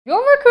Your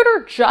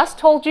recruiter just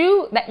told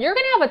you that you're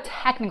going to have a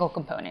technical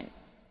component.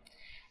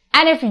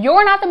 And if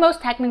you're not the most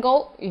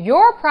technical,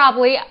 you're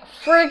probably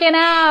friggin'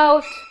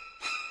 out.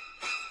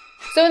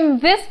 So in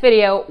this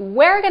video,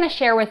 we're going to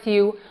share with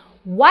you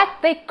what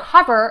they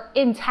cover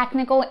in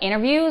technical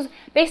interviews,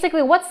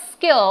 basically what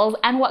skills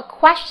and what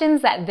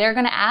questions that they're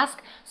going to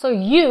ask so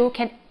you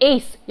can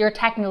ace your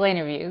technical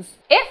interviews.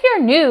 If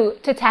you're new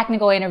to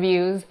technical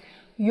interviews,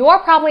 you're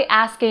probably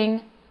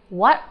asking,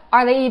 what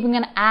are they even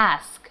going to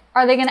ask?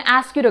 Are they going to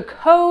ask you to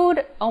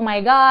code? Oh my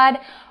God.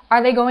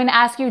 Are they going to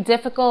ask you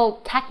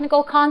difficult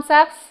technical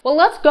concepts? Well,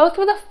 let's go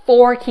through the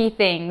 4 key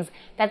things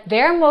that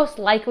they're most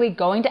likely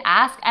going to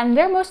ask and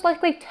they're most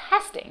likely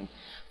testing,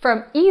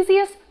 from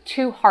easiest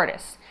to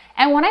hardest.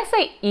 And when I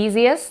say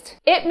easiest,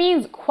 it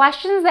means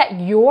questions that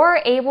you're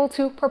able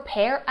to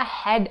prepare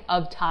ahead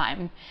of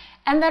time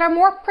and that are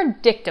more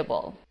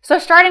predictable. So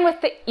starting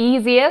with the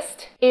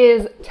easiest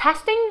is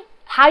testing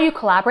how you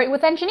collaborate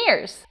with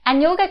engineers.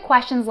 And you'll get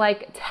questions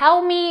like,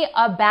 tell me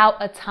about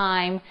a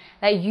time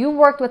that you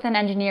worked with an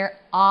engineer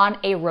on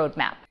a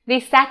roadmap. The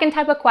second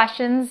type of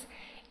questions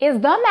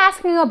is them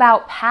asking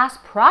about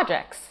past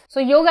projects. So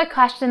you'll get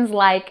questions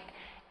like,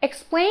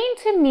 explain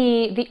to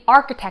me the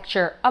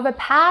architecture of a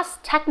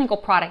past technical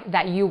product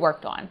that you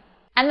worked on.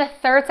 And the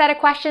third set of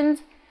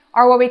questions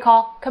are what we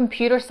call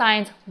computer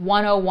science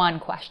 101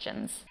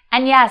 questions.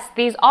 And yes,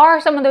 these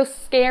are some of those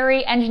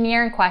scary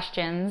engineering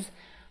questions,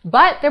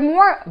 but they're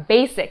more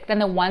basic than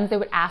the ones they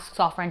would ask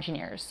software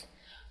engineers.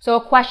 So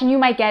a question you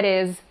might get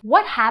is,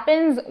 what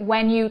happens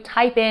when you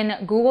type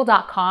in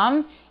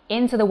google.com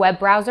into the web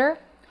browser?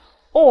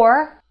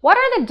 Or what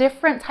are the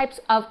different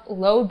types of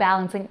load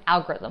balancing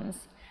algorithms?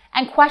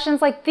 And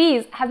questions like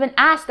these have been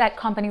asked at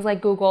companies like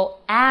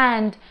Google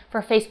and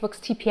for Facebook's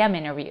TPM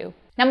interview.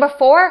 Number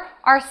 4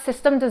 are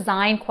system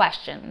design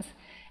questions.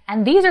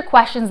 And these are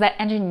questions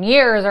that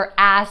engineers are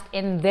asked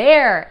in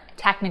their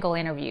technical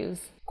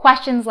interviews.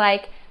 Questions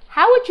like,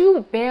 how would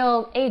you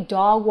build a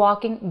dog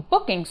walking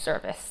booking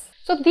service?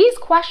 So these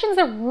questions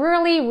are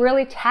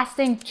really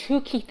testing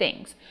 2 key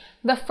things.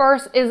 The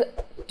first is,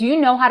 do you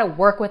know how to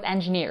work with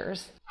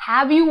engineers?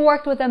 Have you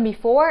worked with them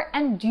before?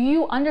 And do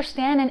you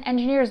understand an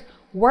engineer's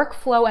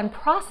workflow and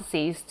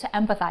processes to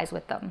empathize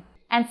with them?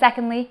 And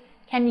secondly,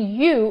 can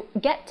you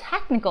get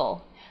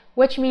technical?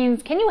 Which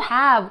means, can you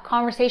have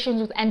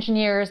conversations with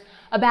engineers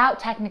about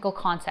technical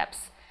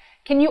concepts?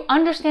 Can you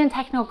understand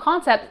technical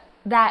concepts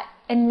that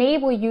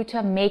enable you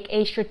to make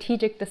a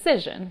strategic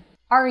decision?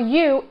 Are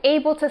you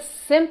able to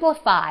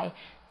simplify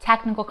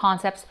technical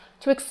concepts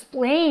to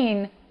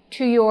explain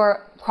to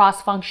your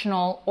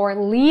cross-functional or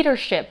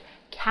leadership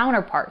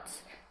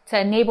counterparts to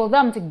enable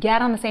them to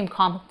get on the same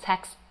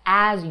context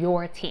as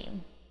your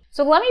team?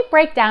 So let me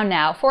break down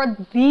now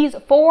for these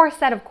 4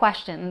 set of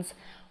questions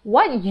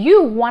what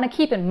you want to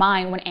keep in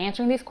mind when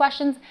answering these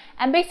questions,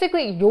 and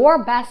basically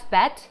your best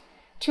bet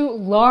to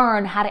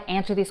learn how to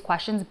answer these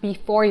questions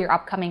before your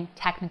upcoming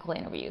technical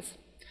interviews.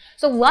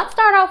 So let's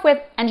start off with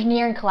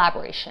engineering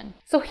collaboration.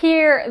 So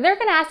here, they're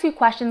going to ask you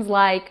questions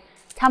like,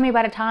 tell me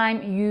about a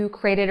time you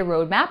created a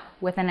roadmap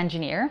with an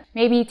engineer.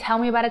 Maybe tell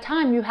me about a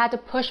time you had to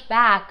push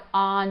back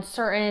on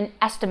certain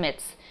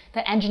estimates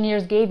that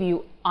engineers gave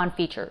you on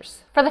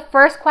features. For the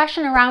first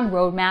question around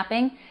road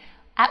mapping,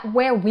 at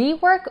where we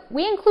work,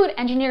 we include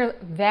engineers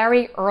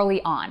very early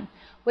on,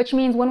 which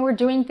means when we're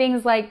doing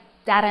things like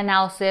data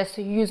analysis,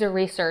 user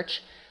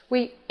research,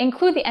 we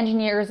include the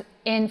engineers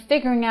in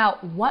figuring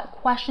out what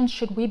questions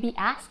should we be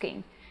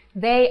asking.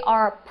 They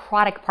are a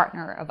product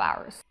partner of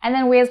ours. And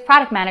then we as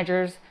product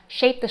managers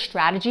shape the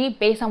strategy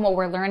based on what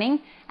we're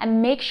learning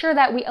and make sure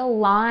that we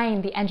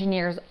align the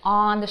engineers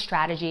on the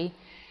strategy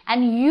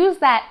and use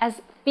that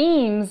as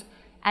themes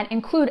and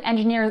include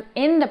engineers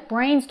in the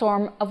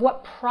brainstorm of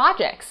what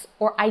projects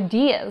or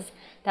ideas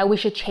that we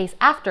should chase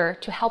after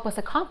to help us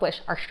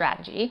accomplish our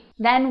strategy.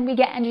 Then we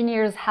get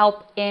engineers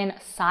help in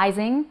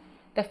sizing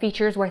the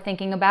features we're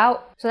thinking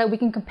about so that we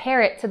can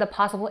compare it to the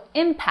possible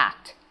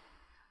impact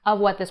of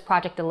what this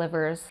project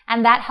delivers.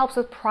 And that helps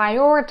us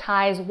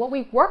prioritize what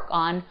we work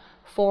on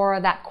for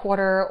that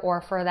quarter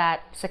or for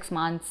that 6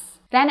 months.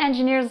 Then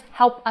engineers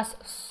help us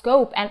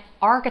scope and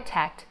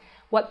architect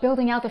what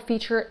building out the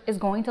feature is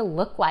going to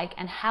look like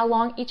and how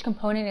long each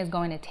component is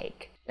going to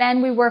take.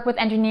 Then we work with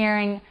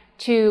engineering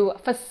to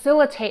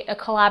facilitate a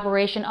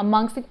collaboration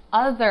amongst the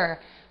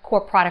other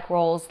core product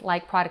roles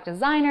like product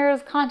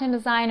designers, content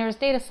designers,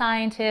 data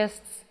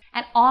scientists,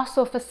 and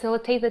also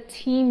facilitate the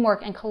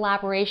teamwork and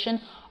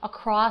collaboration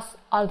across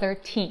other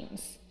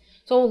teams.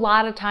 So a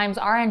lot of times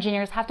our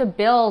engineers have to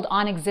build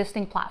on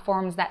existing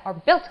platforms that are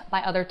built by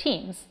other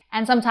teams.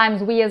 And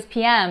sometimes we as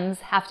PMs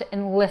have to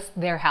enlist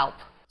their help.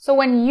 So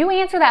when you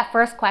answer that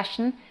first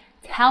question,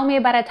 tell me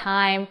about a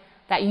time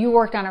that you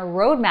worked on a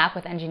roadmap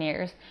with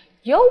engineers,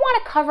 you'll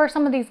want to cover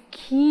some of these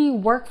key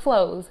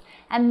workflows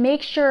and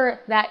make sure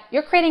that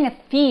you're creating a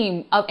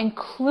theme of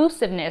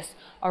inclusiveness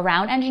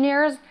around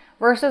engineers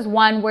versus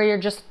one where you're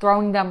just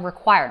throwing them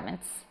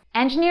requirements.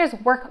 Engineers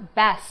work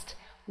best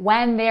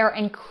when they're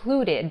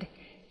included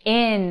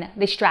in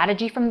the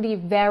strategy from the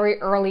very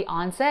early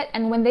onset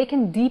and when they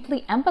can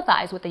deeply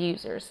empathize with the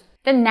users.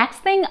 The next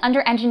thing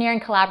under engineering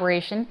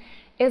collaboration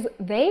is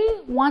they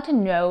want to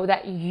know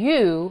that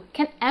you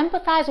can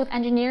empathize with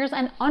engineers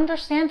and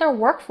understand their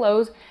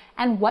workflows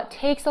and what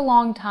takes a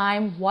long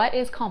time, what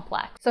is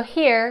complex. So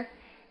here,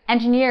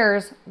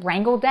 engineers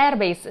wrangle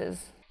databases.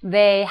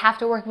 They have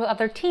to work with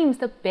other teams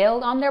to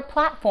build on their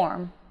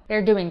platform.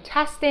 They're doing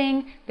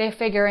testing, they're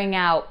figuring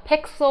out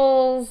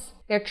pixels,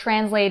 they're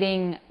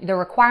translating the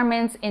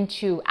requirements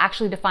into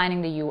actually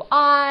defining the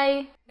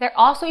UI. They're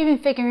also even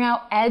figuring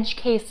out edge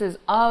cases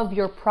of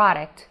your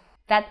product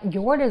that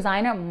your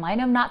designer might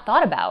have not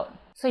thought about.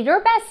 So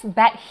your best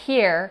bet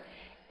here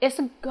is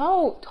to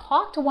go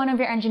talk to one of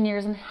your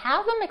engineers and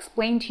have them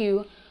explain to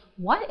you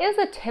what is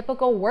a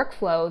typical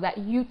workflow that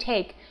you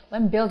take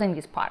when building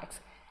these products.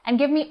 And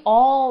give me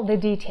all the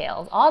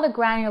details, all the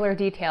granular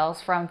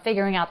details from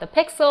figuring out the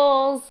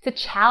pixels to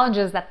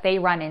challenges that they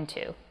run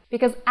into.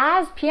 Because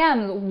as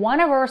PMs,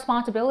 one of our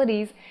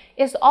responsibilities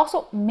is to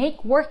also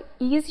make work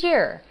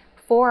easier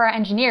for our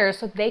engineers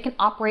so they can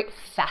operate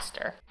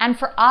faster and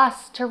for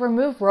us to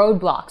remove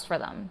roadblocks for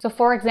them. So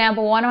for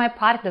example, one of my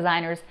product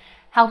designers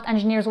helped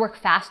engineers work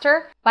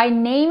faster by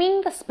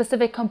naming the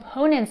specific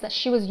components that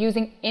she was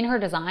using in her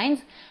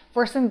designs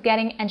versus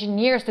getting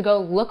engineers to go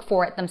look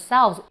for it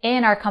themselves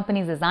in our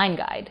company's design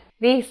guide.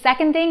 The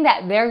second thing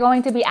that they're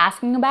going to be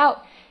asking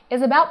about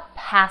is about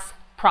past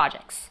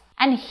projects.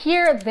 And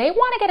here they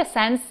want to get a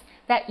sense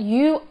that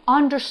you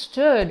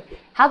understood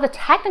how the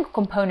technical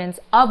components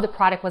of the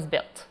product was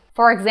built.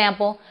 For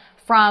example,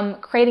 from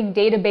creating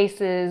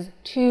databases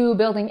to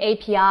building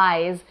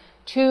APIs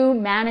to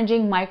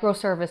managing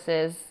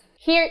microservices.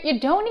 Here, you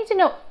don't need to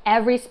know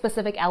every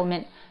specific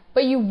element,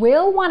 but you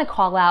will want to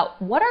call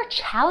out what are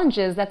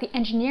challenges that the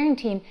engineering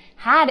team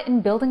had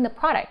in building the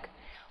product.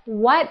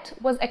 What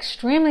was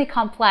extremely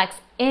complex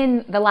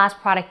in the last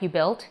product you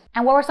built?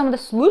 And what were some of the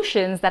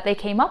solutions that they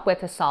came up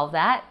with to solve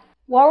that?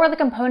 What were the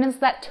components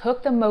that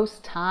took the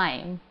most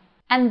time?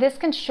 And this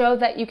can show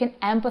that you can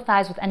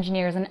empathize with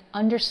engineers and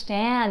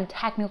understand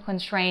technical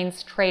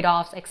constraints,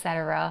 trade-offs,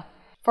 etc.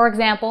 For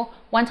example,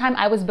 one time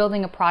I was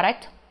building a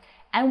product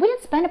and we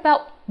had spent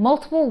about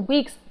multiple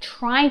weeks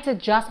trying to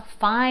just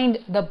find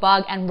the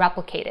bug and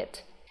replicate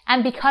it.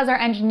 And because our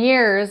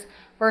engineers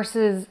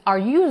versus our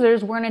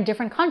users were in a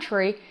different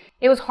country,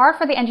 it was hard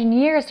for the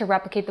engineers to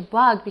replicate the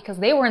bug because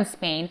they were in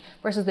Spain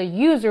versus the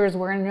users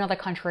were in another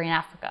country in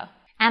Africa.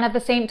 And at the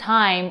same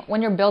time,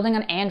 when you're building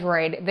on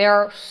Android, there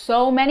are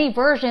so many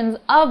versions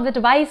of the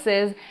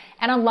devices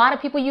and a lot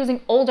of people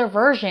using older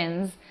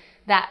versions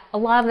that a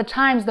lot of the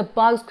times the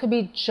bugs could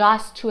be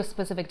just to a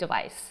specific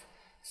device.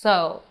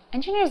 So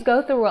engineers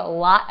go through a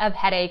lot of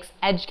headaches,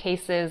 edge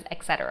cases,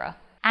 etc.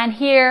 And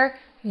here,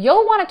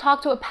 you'll want to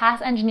talk to a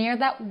past engineer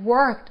that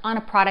worked on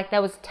a product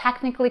that was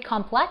technically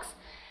complex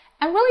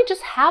and really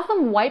just have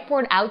them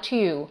whiteboard out to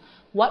you.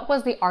 What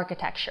was the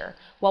architecture?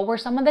 What were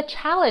some of the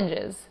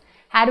challenges?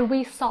 How did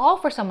we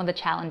solve for some of the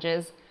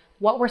challenges?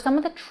 What were some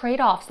of the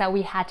trade-offs that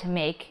we had to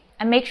make?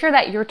 And make sure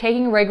that you're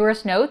taking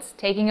rigorous notes,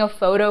 taking a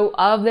photo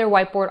of their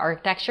whiteboard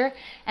architecture,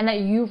 and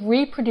that you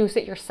reproduce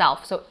it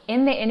yourself. So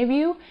in the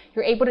interview,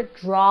 you're able to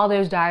draw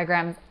those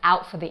diagrams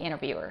out for the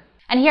interviewer.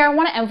 And here I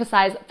want to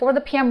emphasize, for the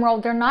PM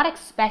role, they're not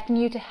expecting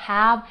you to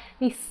have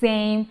the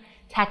same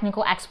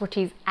technical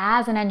expertise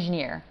as an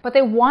engineer, but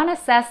they want to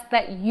assess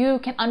that you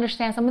can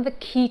understand some of the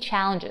key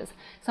challenges,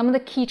 some of the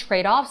key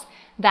trade-offs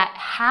that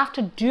have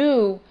to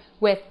do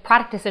with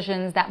product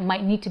decisions that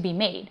might need to be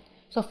made.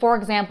 So for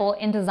example,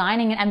 in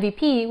designing an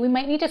MVP, we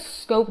might need to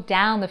scope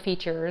down the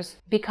features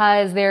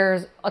because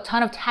there's a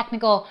ton of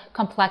technical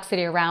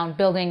complexity around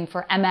building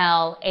for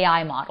ML,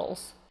 AI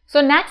models.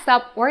 So next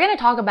up, we're going to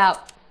talk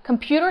about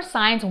computer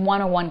science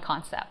 101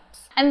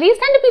 concepts. And these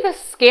tend to be the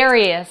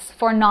scariest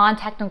for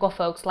non-technical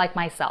folks like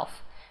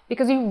myself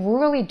because you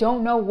really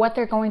don't know what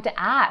they're going to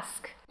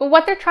ask. But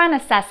what they're trying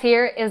to assess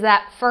here is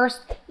that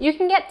first, you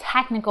can get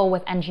technical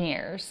with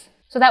engineers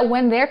so that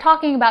when they're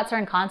talking about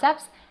certain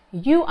concepts,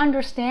 you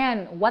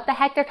understand what the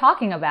heck they're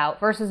talking about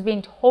versus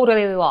being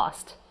totally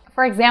lost.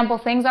 For example,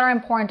 things that are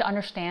important to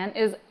understand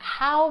is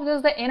how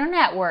does the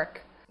internet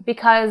work?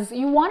 Because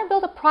you want to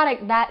build a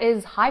product that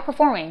is high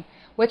performing,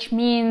 which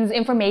means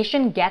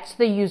information gets to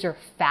the user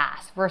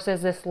fast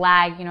versus this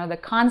lag, the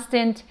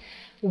constant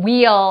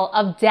wheel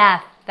of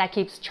death that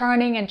keeps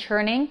churning and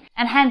churning.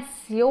 And hence,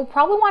 you'll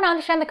probably want to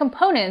understand the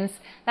components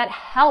that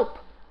help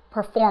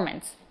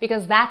performance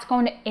because that's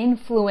going to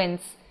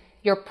influence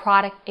your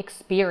product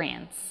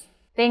experience.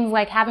 Things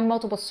like having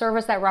multiple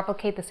servers that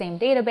replicate the same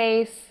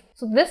database.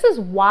 So this is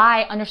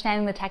why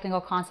understanding the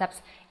technical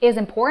concepts is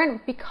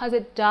important because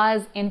it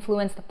does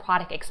influence the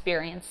product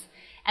experience.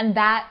 And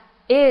that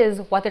is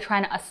what they're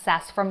trying to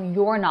assess from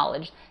your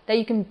knowledge, that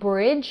you can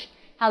bridge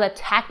how the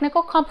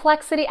technical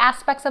complexity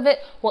aspects of it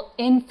will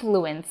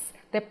influence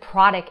the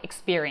product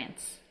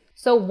experience.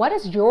 So what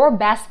is your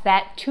best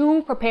bet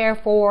to prepare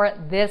for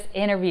this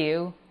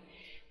interview?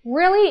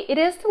 Really, it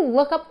is to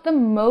look up the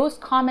most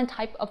common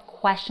type of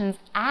questions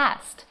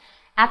asked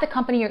at the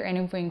company you're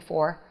interviewing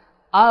for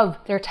of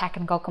their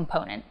technical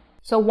component.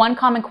 So one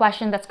common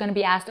question that's going to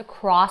be asked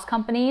across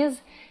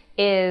companies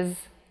is,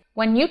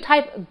 when you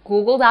type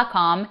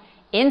google.com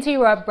into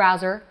your web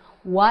browser,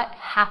 what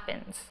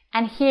happens?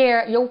 And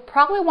here you'll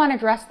probably want to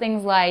address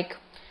things like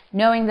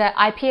knowing that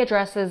IP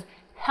addresses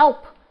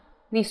help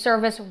the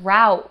service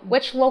route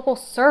which local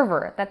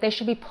server that they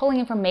should be pulling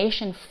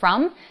information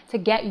from to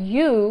get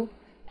you,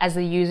 as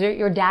the user,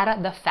 your data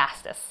the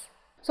fastest.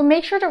 So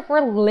make sure to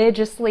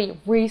religiously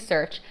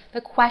research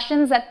the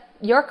questions that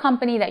your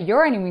company that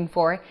you're interviewing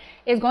for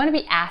is going to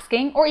be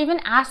asking, or even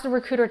ask the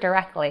recruiter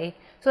directly,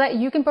 so that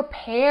you can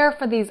prepare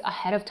for these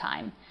ahead of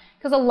time.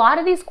 Because a lot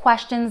of these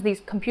questions,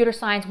 these computer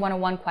science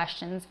 101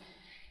 questions,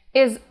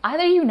 is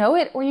either you know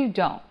it or you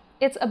don't.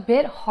 It's a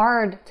bit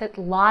hard to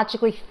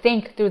logically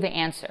think through the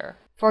answer.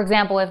 For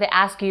example, if they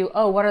ask you,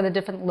 oh, what are the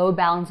different load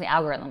balancing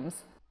algorithms?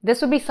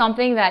 This would be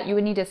something that you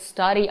would need to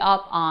study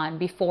up on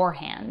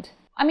beforehand.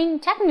 I mean,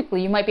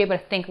 technically, you might be able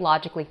to think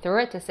logically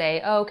through it to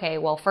say, oh, okay,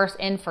 well, first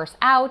in, first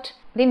out.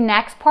 The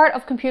next part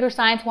of Computer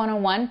Science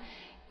 101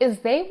 is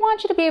they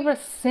want you to be able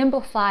to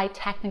simplify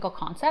technical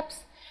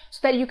concepts so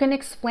that you can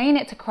explain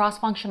it to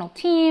cross-functional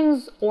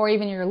teams or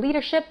even your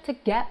leadership to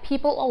get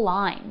people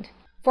aligned.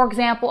 For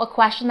example, a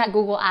question that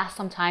Google asks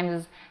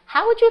sometimes is,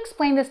 how would you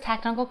explain this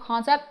technical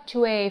concept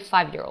to a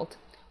 5-year-old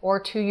or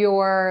to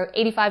your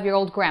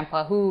 85-year-old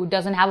grandpa who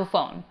doesn't have a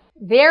phone?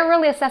 They're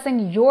really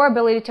assessing your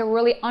ability to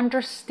really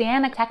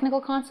understand a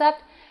technical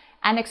concept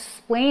and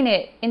explain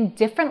it in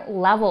different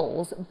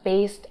levels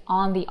based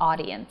on the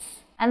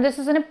audience. And this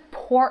is an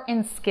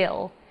important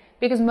skill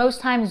because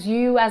most times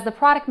you, as the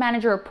product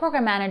manager or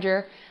program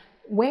manager,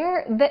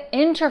 we're the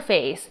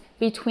interface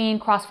between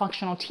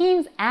cross-functional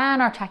teams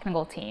and our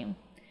technical team.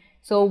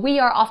 So we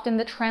are often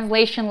the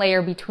translation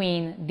layer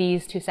between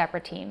these two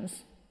separate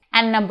teams.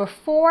 And number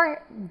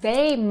 4,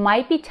 they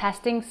might be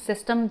testing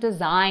system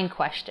design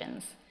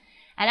questions.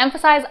 And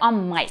emphasize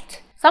on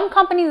might. Some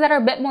companies that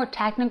are a bit more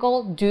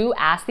technical do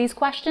ask these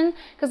questions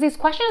because these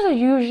questions are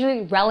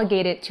usually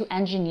relegated to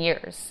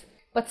engineers.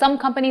 But some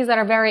companies that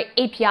are very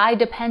API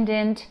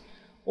dependent,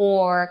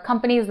 or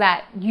companies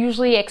that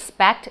usually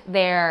expect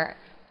their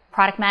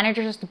product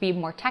managers to be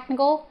more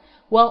technical,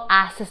 will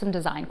ask system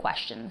design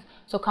questions.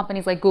 So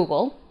companies like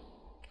Google,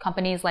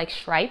 companies like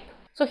Stripe.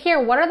 So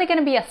here, what are they going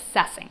to be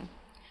assessing?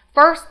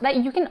 First, that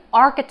you can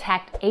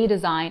architect a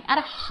design at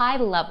a high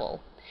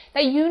level,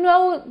 that you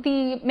know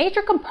the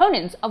major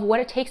components of what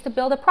it takes to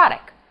build a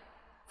product,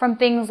 from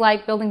things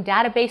like building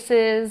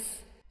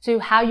databases, to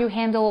how you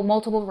handle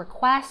multiple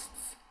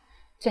requests,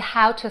 to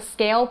how to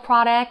scale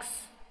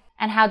products,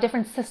 and how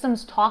different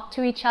systems talk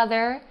to each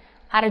other,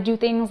 how to do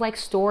things like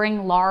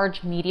storing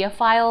large media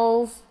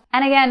files.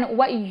 And again,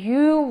 what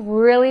you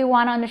really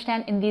want to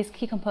understand in these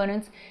key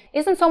components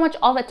isn't so much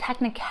all the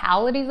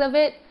technicalities of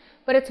it,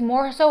 but it's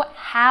more so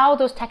how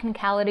those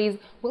technicalities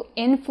will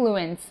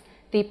influence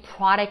the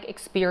product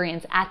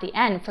experience at the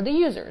end for the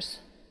users.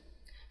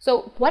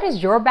 So what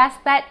is your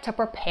best bet to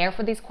prepare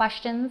for these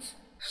questions?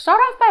 Start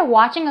off by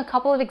watching a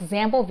couple of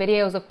example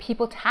videos of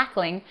people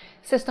tackling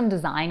system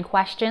design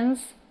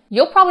questions.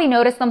 You'll probably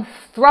notice them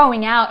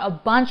throwing out a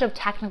bunch of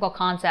technical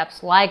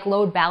concepts like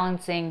load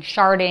balancing,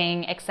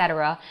 sharding,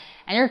 etc.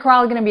 And you're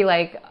probably going to be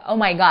like, oh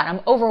my God,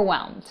 I'm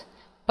overwhelmed.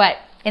 But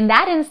in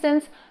that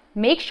instance,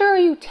 make sure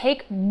you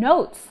take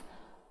notes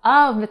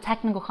of the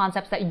technical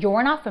concepts that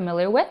you're not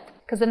familiar with,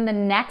 because then the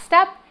next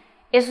step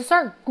is to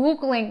start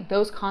Googling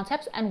those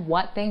concepts and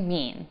what they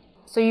mean.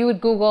 So you would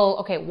Google,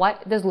 okay,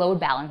 what does load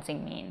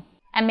balancing mean?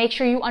 And make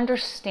sure you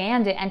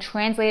understand it and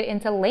translate it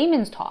into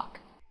layman's talk.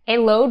 A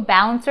load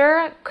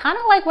balancer, kind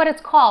of like what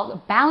it's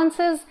called,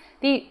 balances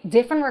the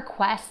different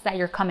requests that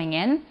you're coming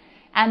in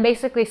and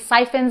basically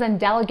siphons and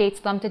delegates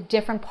them to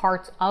different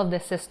parts of the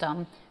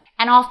system.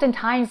 And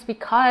oftentimes,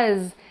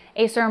 because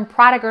a certain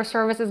product or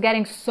service is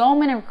getting so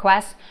many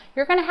requests,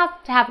 you're going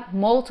to have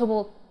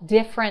multiple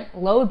different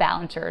load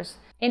balancers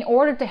in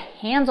order to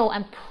handle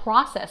and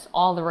process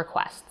all the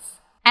requests.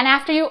 And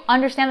after you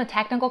understand the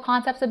technical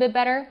concepts a bit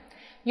better,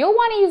 you'll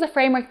want to use a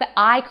framework that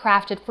I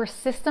crafted for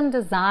system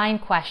design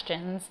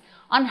questions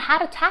on how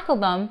to tackle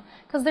them,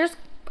 because there's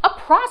a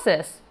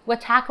process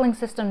with tackling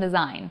system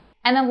design.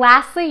 And then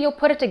lastly, you'll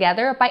put it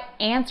together by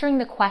answering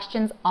the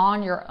questions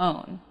on your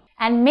own.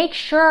 And make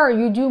sure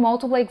you do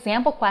multiple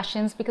example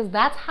questions, because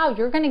that's how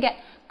you're going to get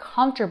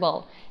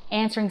comfortable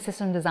answering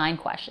system design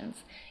questions.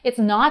 It's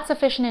not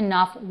sufficient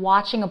enough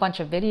watching a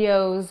bunch of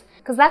videos,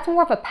 because that's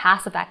more of a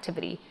passive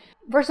activity.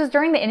 Versus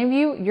during the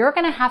interview, you're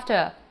going to have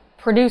to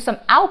produce some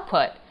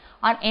output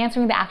on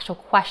answering the actual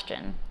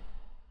question.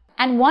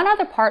 And one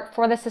other part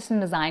for the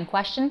system design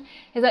question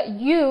is that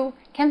you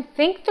can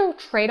think through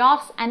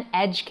trade-offs and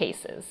edge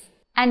cases,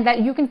 and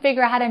that you can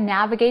figure out how to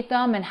navigate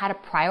them and how to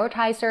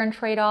prioritize certain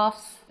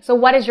trade-offs. So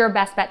what is your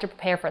best bet to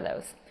prepare for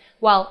those?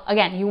 Well,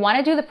 again, you want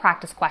to do the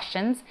practice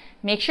questions,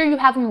 make sure you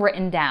have them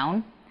written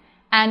down,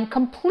 and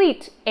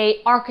complete an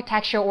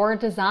architecture or a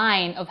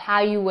design of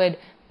how you would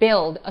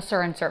build a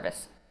certain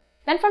service.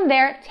 Then from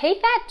there,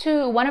 take that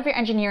to one of your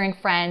engineering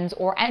friends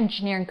or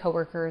engineering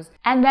coworkers,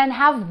 and then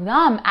have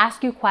them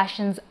ask you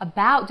questions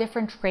about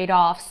different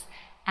trade-offs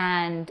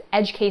and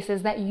edge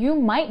cases that you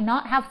might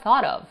not have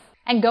thought of.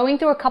 And going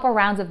through a couple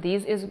rounds of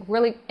these is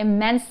really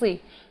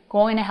immensely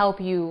going to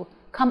help you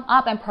come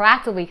up and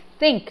proactively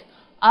think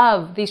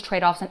of these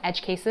trade-offs and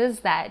edge cases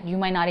that you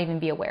might not even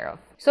be aware of.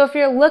 So if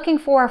you're looking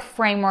for a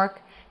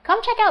framework,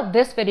 come check out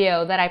this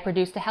video that I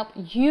produced to help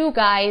you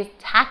guys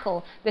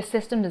tackle the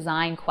system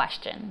design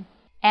question.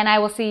 And I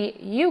will see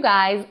you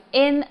guys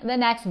in the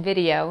next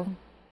video.